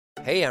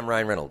Hey, I'm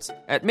Ryan Reynolds.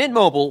 At Mint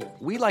Mobile,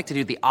 we like to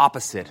do the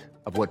opposite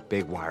of what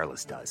Big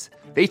Wireless does.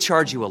 They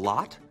charge you a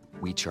lot,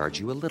 we charge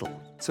you a little.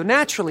 So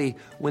naturally,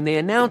 when they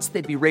announced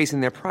they'd be raising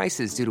their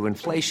prices due to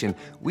inflation,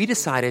 we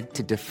decided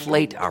to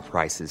deflate our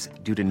prices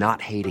due to not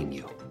hating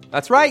you.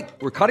 That's right.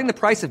 We're cutting the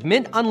price of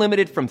Mint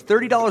Unlimited from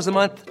 $30 a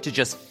month to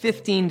just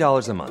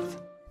 $15 a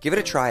month. Give it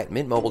a try at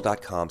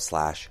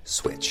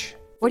mintmobile.com/switch.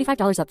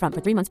 $45 up front for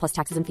 3 months plus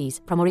taxes and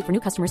fees. Promo rate for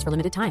new customers for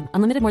limited time.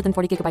 Unlimited more than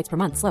 40 gigabytes per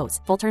month. Slows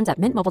full terms at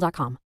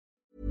mintmobile.com.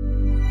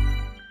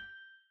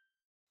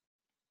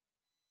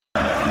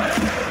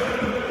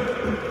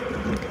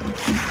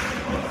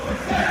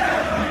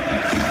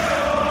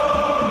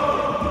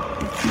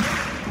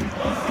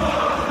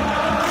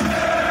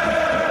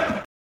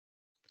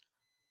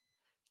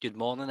 Good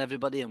morning,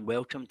 everybody, and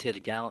welcome to the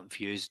Gallant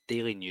Views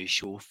Daily News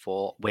Show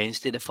for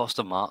Wednesday, the 1st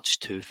of March,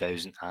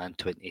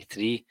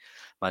 2023.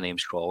 My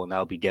name's Colin, and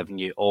I'll be giving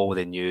you all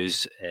the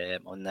news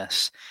on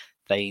this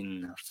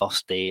fine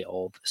first day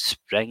of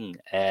spring.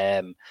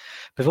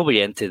 Before we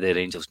get into the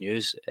Rangers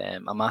news,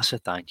 a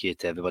massive thank you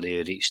to everybody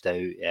who reached out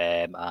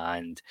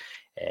and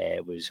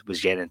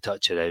was getting in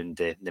touch around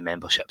the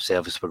membership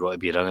service we're going to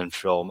be running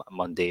from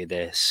Monday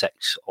the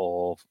 6th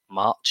of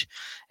March.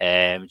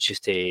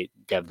 Just to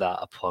give that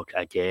a plug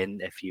again,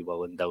 if you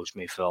will indulge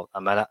me for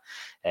a minute,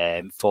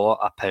 for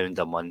 £1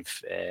 a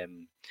month,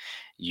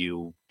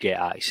 you get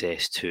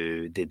access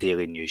to the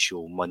Daily News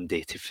Show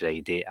Monday to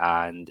Friday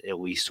and at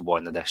least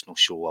one additional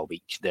show a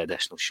week. The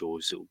additional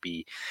shows will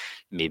be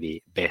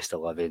maybe best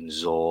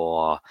 11s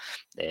or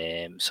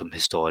some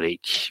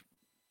historic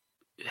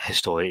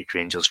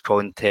Rangers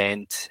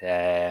content,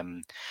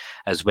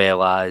 as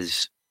well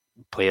as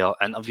player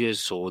interviews.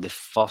 So the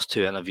first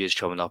two interviews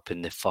coming up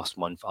in the first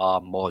month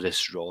are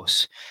Maurice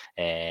Ross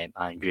and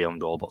Graham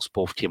Roberts.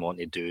 Both came on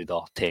to do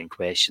their 10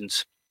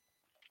 questions.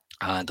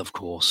 And of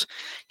course,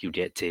 you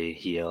get to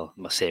hear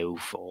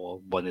myself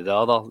or one of the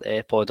other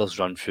podders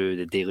run through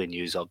the daily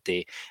news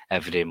update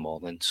every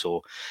morning.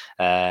 So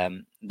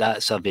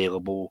that's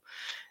available.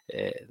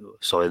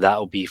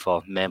 That'll be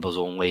for members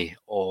only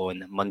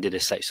on Monday the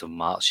 6th of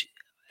March.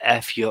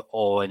 If you're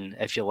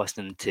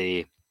listening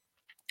to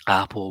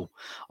Apple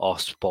or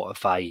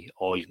Spotify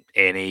or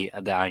any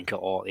of the Anchor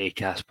or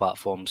Acast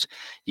platforms,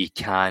 you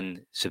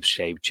can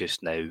subscribe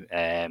just now.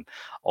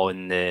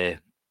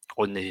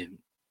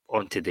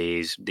 On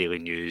today's daily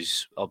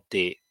news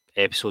update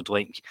episode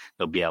link,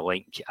 there'll be a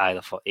link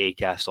either for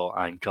Acast or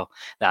Anchor.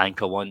 The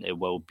Anchor one, it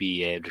will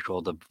be a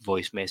recorded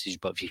voice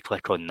message, but if you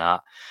click on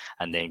that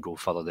and then go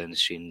further down the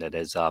screen, there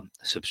is a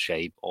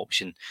subscribe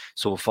option.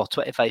 So for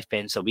 25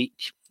 pence a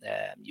week,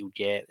 you'll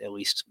get at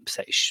least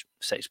six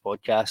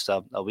podcasts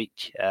a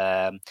week,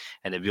 and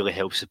it really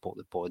helps support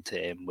the pod.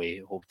 We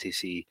hope to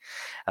see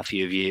a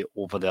few of you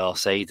over the other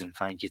side, and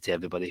thank you to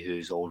everybody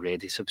who's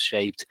already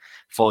subscribed.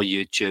 For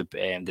YouTube,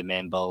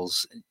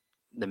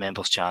 the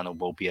members channel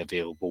will be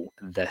available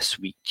this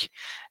week.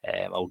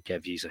 I'll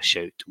give you a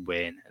shout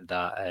when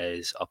that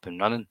is up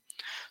and running.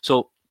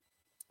 So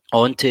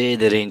on to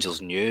the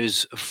Rangers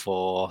news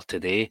for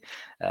today.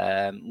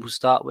 We'll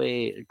start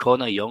with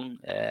Connor Young,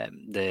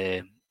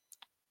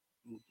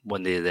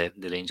 one of the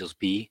Rangers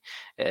B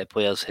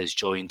players, has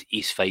joined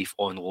East Fife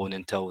on loan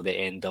until the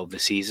end of the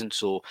season.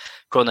 So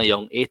Connor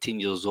Young, 18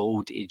 years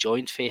old, he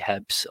joined for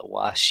Hibs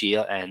last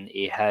year, and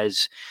he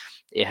has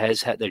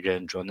hit the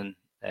ground running.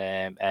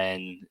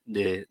 And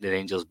the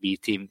Rangers B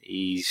team,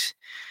 he's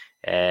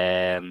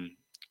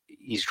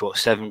got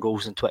 7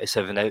 goals in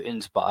 27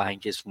 outings, but I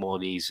think it's more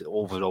his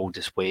overall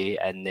display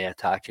in the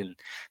attacking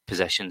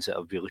positions that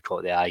have really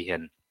caught the eye.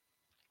 And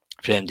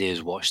for anybody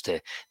who's watched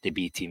the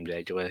B team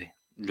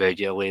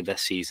regularly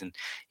this season,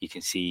 you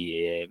can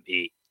see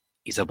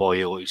he's a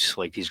boy who looks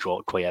like he's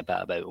got quite a bit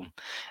about him.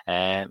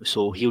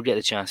 So he'll get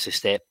the chance to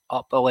step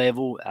up a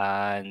level,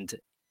 and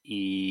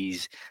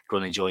he's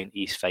going to join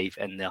East Fife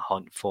in the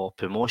hunt for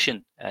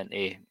promotion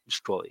into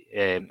Scottish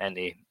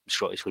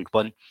League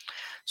One.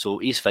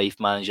 So East Fife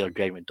manager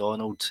Greg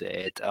McDonald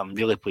said, "I'm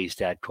really pleased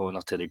to add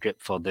Connor to the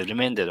group for the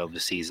remainder of the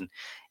season.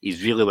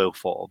 He's really well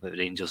thought of at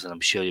Rangers, and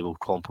I'm sure he will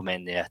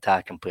complement the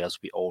attacking players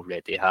we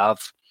already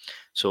have."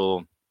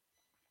 So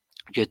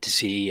good to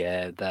see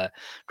that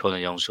Connor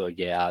Young's going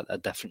to get a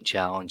different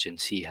challenge and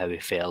see how he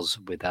fares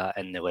with that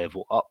in the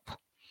level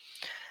up.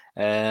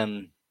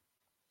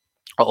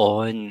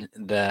 On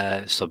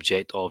the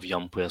subject of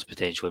young players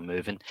potentially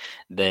moving,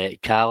 the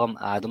Callum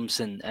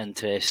Adamson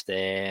interest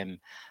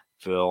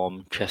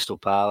from Crystal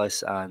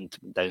Palace and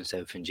down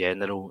south in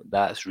general,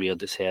 that's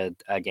reared its head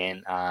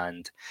again,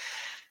 and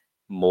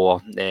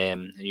more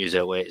news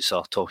outlets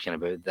are talking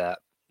about that.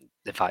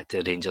 The fact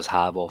that Rangers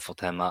have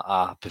offered him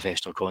a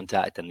professional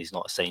contract and he's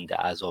not signed it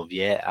as of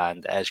yet,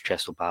 and as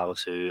Crystal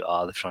Palace, who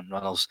are the front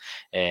runners,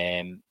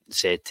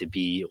 said to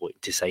be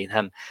looking to sign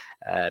him.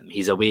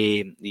 He's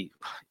away.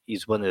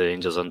 He's one of the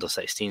Rangers under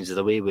 16s. He's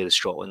away with the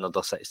Scotland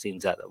under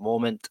 16s at the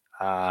moment,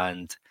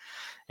 and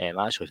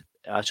I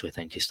actually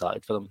think he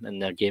started for them in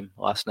their game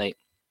last night.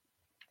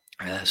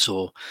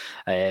 So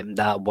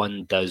that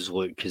one does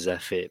look as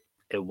if it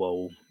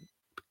will.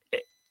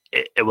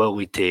 it will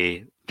lead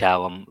to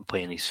Callum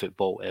playing his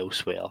football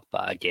elsewhere.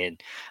 But again,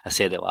 I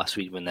said it last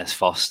week when this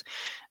first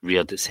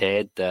reared its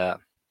head that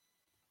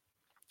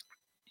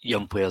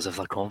young players, if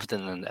they're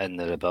confident in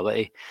their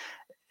ability,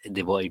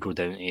 they want to go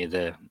down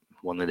to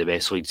one of the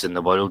best leagues in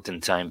the world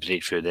and try and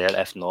break through there.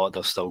 If not,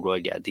 they're still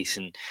going to get a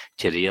decent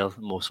career,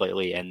 most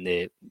likely in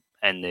the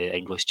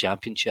English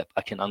Championship.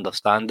 I can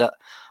understand it,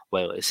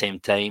 while at the same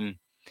time,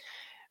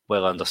 I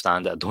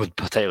understand it, I don't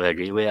particularly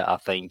agree with it. I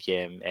think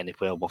any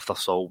player worth their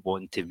salt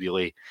wanting to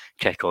really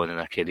kick on in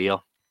a career,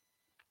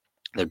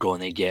 they're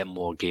going to get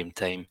more game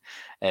time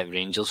at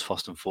Rangers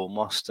first and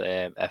foremost,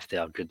 if they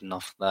are good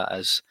enough, that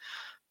is.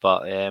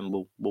 But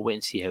we'll wait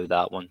and see how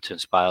that one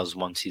transpires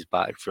once he's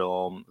back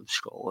from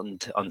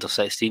Scotland under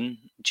 16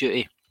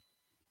 duty.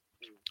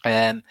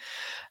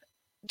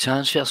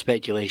 Transfer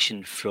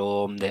speculation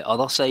from the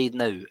other side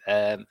now.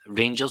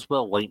 Rangers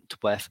were linked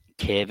with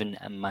Kevin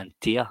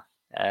Mantilla.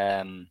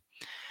 Kevin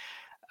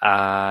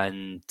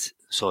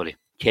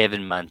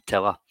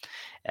Mantilla.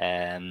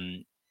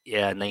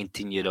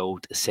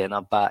 19-year-old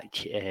centre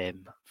back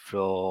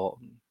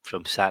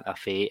from Santa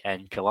Fe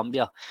in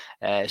Colombia.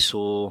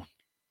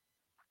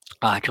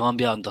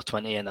 Colombia under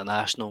 20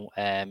 international.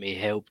 He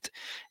helped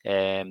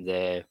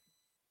he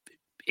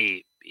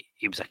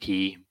was a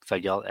key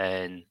figure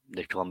in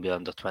the Colombia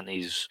under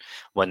 20s,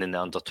 winning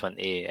the under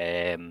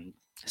 20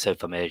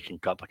 South American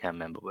Cup. I can't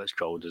remember what it's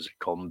called. Is it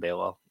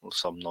Combella or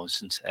some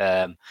nonsense?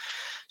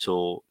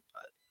 So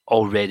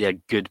already a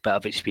good bit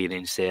of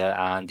experience there,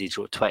 and he's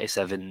got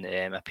 27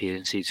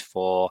 appearances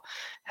for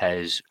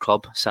his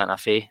club Santa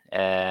Fe,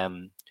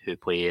 who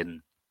play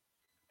in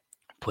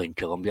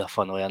Colombia,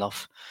 funnily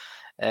enough.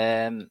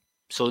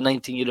 So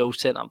 19-year-old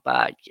centre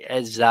back,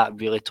 is that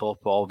really top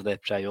of the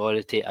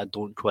priority? I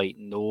don't quite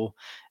know,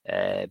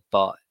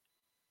 but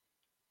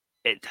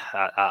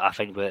I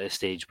think we're at a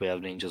stage where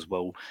Rangers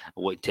will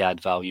look to add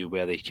value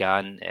where they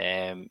can,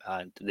 and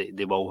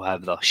they will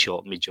have their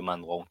short, medium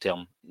and long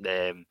term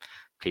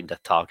kind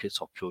of targets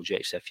or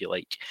projects, if you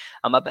like.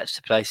 I'm a bit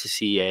surprised to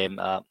see a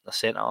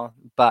centre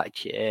back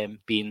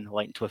being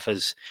linked with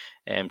us,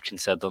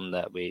 considering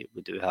that we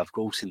do have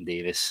Golson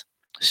Davis,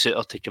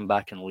 Suter to come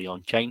back, and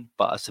Leon King.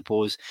 But I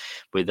suppose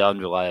with the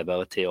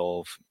unreliability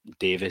of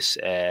Davis,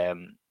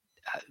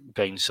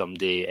 bring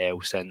somebody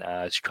else in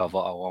as cover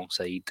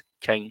alongside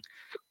King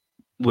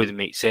would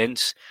make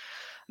sense.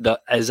 There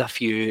is a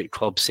few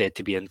clubs said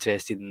to be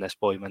interested in this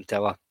boy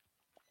Mantilla.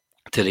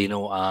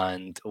 Torino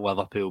and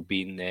Liverpool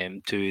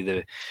being two of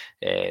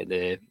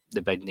the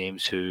big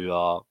names who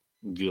are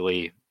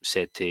really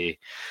said to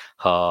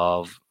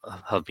have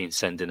been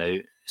sending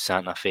out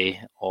Santa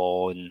Fe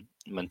on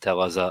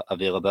Mantilla's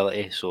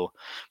availability. So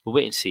we'll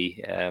wait and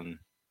see.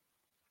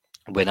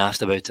 When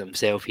asked about it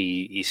himself,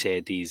 he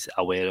said he's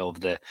aware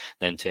of the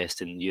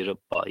interest in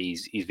Europe, but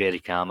he's very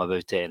calm about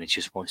it, and he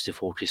just wants to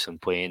focus on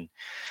playing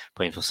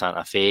for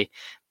Santa Fe.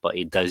 But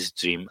he does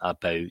dream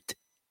about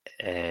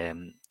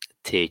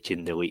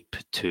taking the leap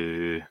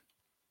to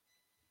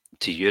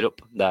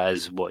Europe. That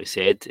is what he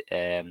said.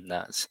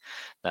 That's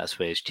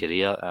where his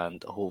career,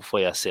 and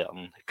hopefully a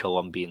certain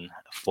Colombian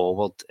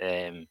forward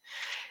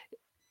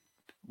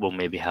will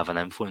maybe have an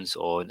influence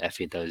on if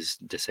he does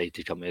decide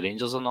to come to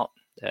Rangers or not.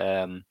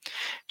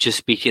 Just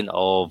speaking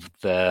of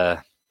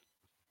the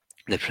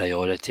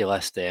priority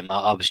list,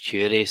 I was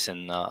curious,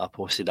 and I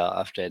posted that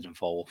after and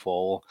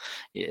follow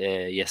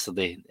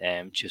yesterday.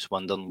 Just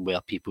wondering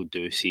where people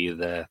do see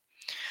the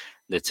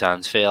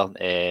transfer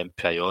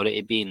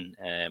priority being.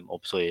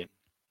 Obviously,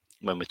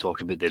 when we talk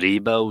about the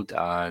rebuild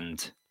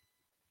and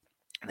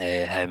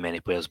how many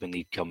players we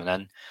need coming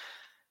in,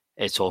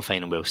 it's all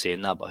fine and well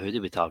saying that, but who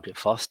do we target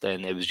first?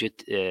 And it was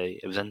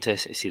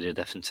interesting to see the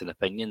difference in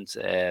opinions.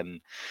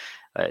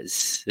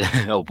 It's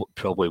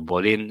probably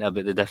worrying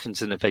about the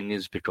difference in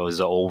opinions because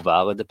they're all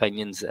valid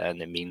opinions,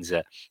 and it means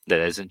that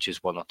there isn't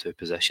just one or two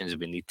positions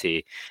we need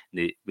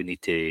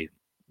to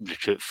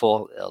recruit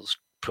for. There's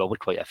probably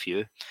quite a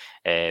few,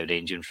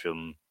 ranging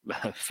from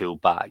full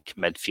back,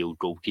 midfield,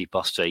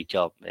 goalkeeper,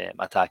 striker,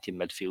 attacking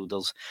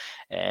midfielders.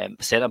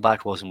 Centre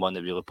back wasn't one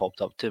that really popped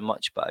up too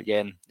much, but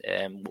again,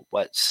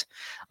 let's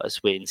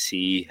wait and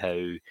see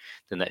how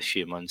the next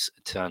few months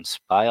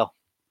transpire.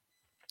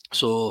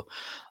 So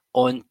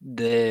on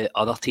the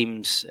other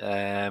teams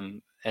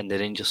in the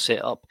Rangers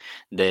setup,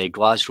 the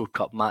Glasgow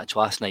Cup match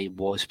last night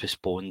was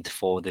postponed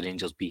for the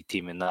Rangers B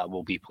team, and that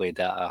will be played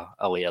at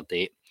a later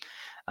date.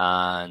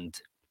 And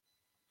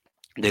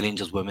the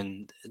Rangers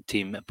women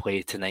team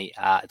play tonight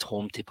at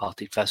home to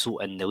Partick Thistle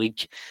in the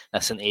league.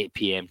 That's an 8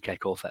 p.m.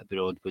 kick-off at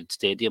Broadwood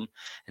Stadium,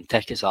 and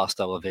tickets are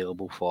still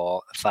available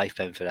for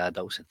 £5 for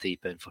adults and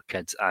 £3 for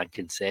kids and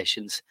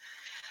concessions.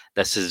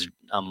 This is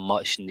a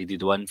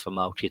much-needed win for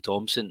Malky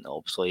Thompson.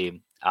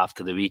 Obviously,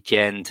 after the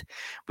weekend,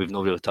 we've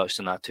not really touched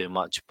on that too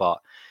much,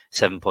 but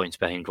 7 points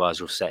behind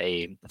Glasgow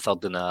City,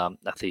 third in a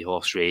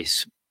three-horse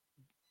race,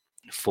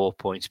 4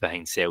 points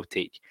behind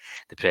Celtic.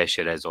 The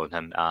pressure is on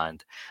him,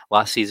 and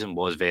last season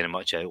was very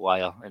much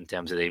outlier in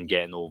terms of them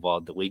getting over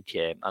the league.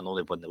 I know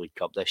they won the League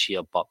Cup this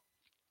year, but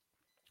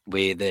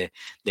with the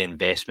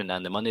investment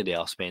and the money they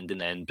are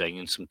spending in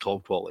bringing some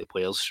top quality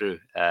players through,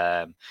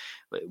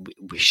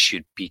 we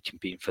should be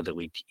competing for the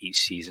league each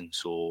season.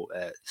 So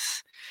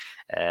it's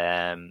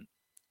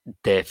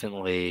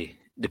definitely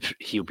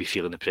he'll be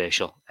feeling the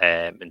pressure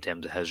in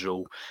terms of his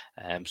role.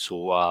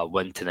 So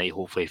win tonight,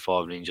 hopefully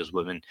for Rangers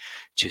women,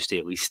 just to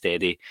at least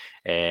steady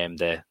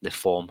the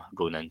form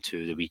going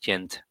into the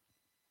weekend.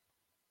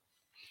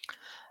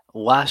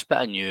 Last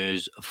bit of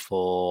news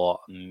for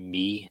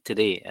me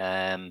today.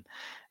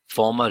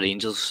 Former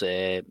Rangers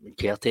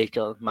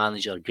caretaker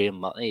manager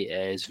Graham Murray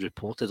is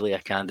reportedly a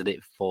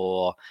candidate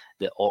for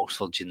the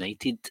Oxford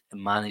United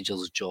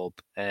manager's job.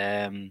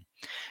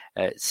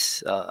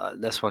 It's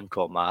this one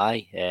caught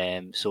my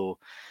eye. So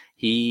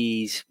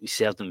he's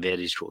served in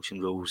various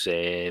coaching roles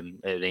at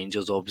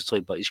Rangers, obviously,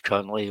 but he's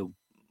currently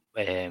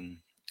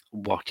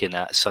working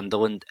at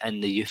Sunderland in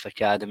the youth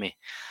academy,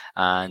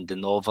 and the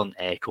Northern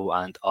Echo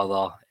and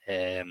other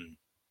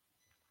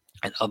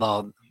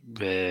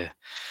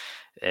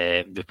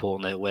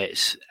reporting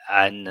outlets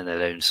in and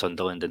around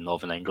Sunderland in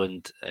Northern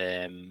England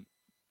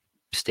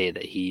state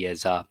that he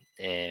is a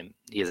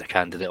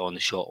candidate on the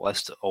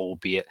shortlist,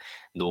 albeit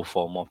no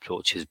formal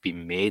approach has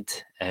been made.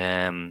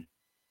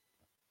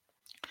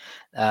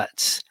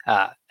 That's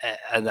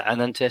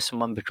an interesting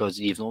one, because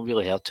you've not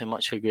really heard too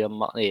much of Graham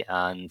Murray,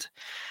 and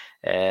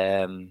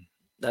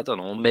I don't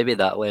know, maybe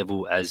that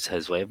level is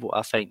his level.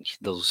 I think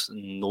there's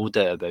no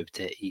doubt about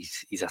it.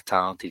 He's a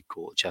talented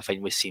coach. I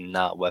think we've seen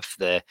that with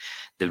the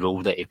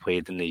role that he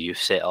played in the youth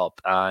setup,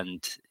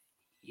 and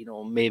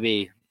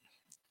maybe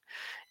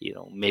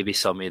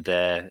some of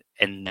the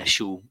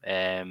initial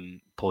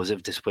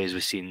positive displays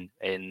we've seen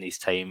in his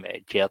time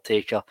at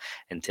caretaker,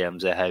 in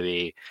terms of how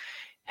he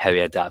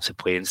adapts a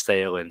playing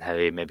style and how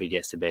he maybe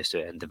gets the best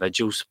out of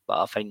individuals.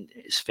 But I think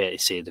it's fair to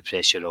say the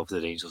pressure of the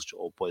Rangers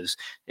job was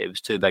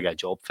too big a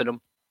job for him.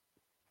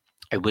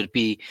 It would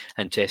be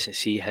interesting to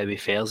see how he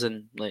fares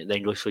in the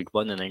English League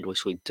 1 and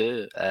English League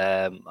 2.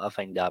 I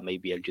think that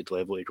might be a good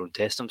level to go and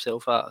test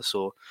himself at.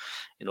 So,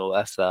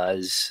 if that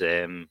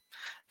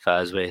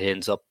is where he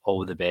ends up,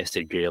 all the best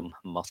to Graham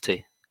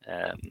Murray.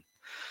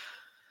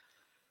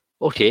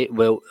 Okay,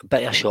 well, a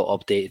bit of a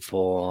short update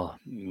for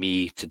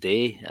me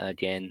today.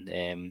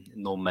 Again,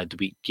 no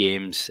midweek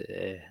games.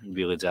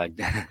 Really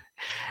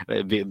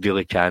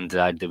can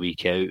drag the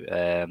week out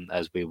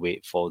as we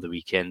wait for the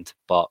weekend.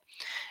 But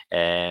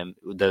there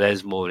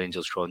is more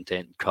Rangers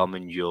content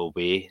coming your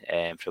way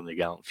from the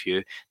Gallant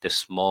Few.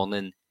 This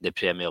morning, the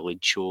Premier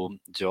League show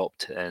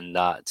dropped, and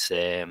that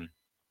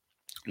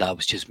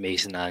was just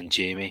Mason and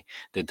Jamie,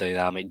 the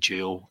dynamic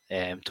duo,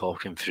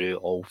 talking through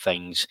all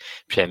things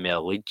Premier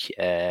League,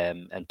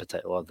 in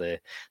particular the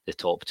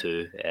top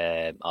two,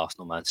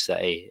 Arsenal, Man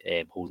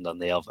City, holding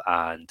their nerve,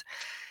 and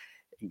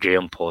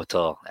Graham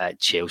Potter at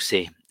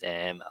Chelsea,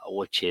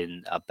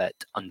 looking a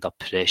bit under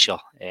pressure,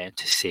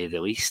 to say the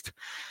least.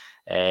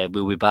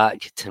 We'll be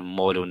back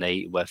tomorrow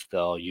night with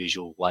the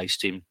usual live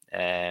stream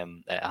at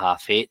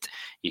 8:30.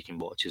 You can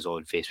watch us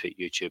on Facebook,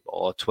 YouTube,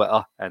 or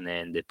Twitter, and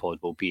then the pod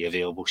will be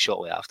available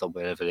shortly after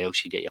wherever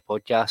else you get your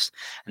podcast.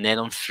 And then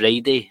on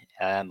Friday,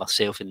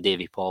 myself and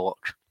Davey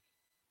Pollock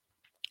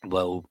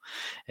will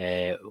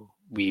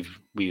we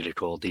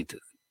recorded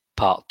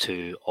part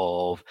 2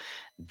 of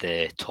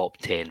the top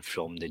 10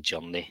 from the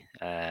journey.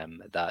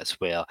 That's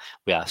where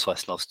we ask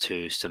listeners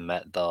to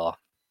submit their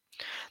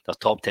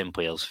top 10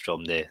 players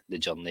from the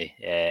journey,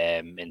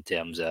 in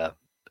terms of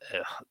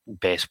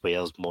best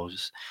players,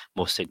 most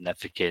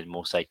significant,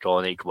 most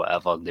iconic,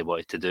 whatever they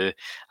wanted to do,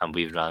 and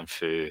we've ran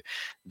through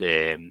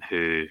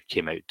who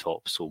came out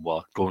top. So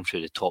we're going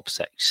through the top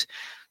 6.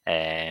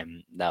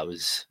 That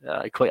was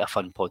quite a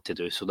fun pod to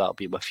do, so that'll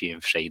be with you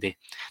on Friday.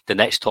 The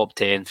next top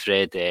 10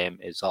 thread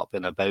is up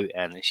and about,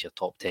 and it's your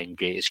top 10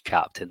 greatest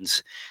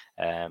captains.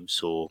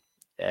 So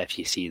if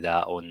you see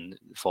that on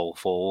follow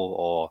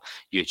or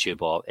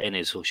YouTube or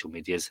any social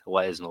medias,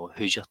 let us know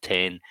who's your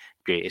 10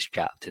 greatest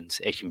captains.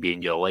 It can be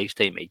in your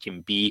lifetime, it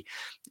can be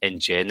in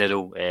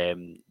general,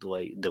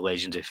 like the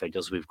legendary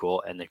figures we've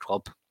got in the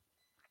club.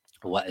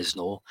 Let us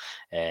know.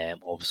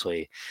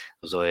 Obviously,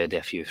 there's already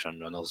a few front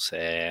runners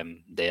there.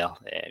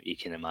 You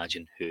can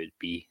imagine who it'd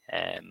be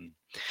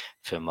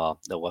from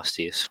the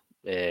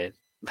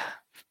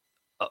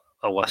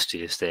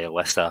illustrious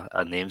list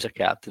of names of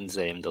captains.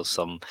 There's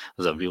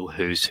a real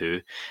who's who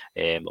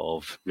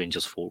of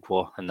Rangers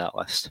folklore in that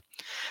list.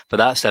 But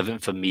that's everything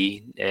for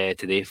me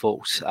today,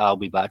 folks. I'll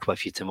be back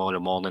with you tomorrow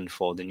morning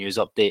for the news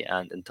update,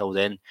 and until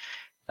then,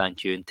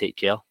 thank you and take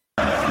care.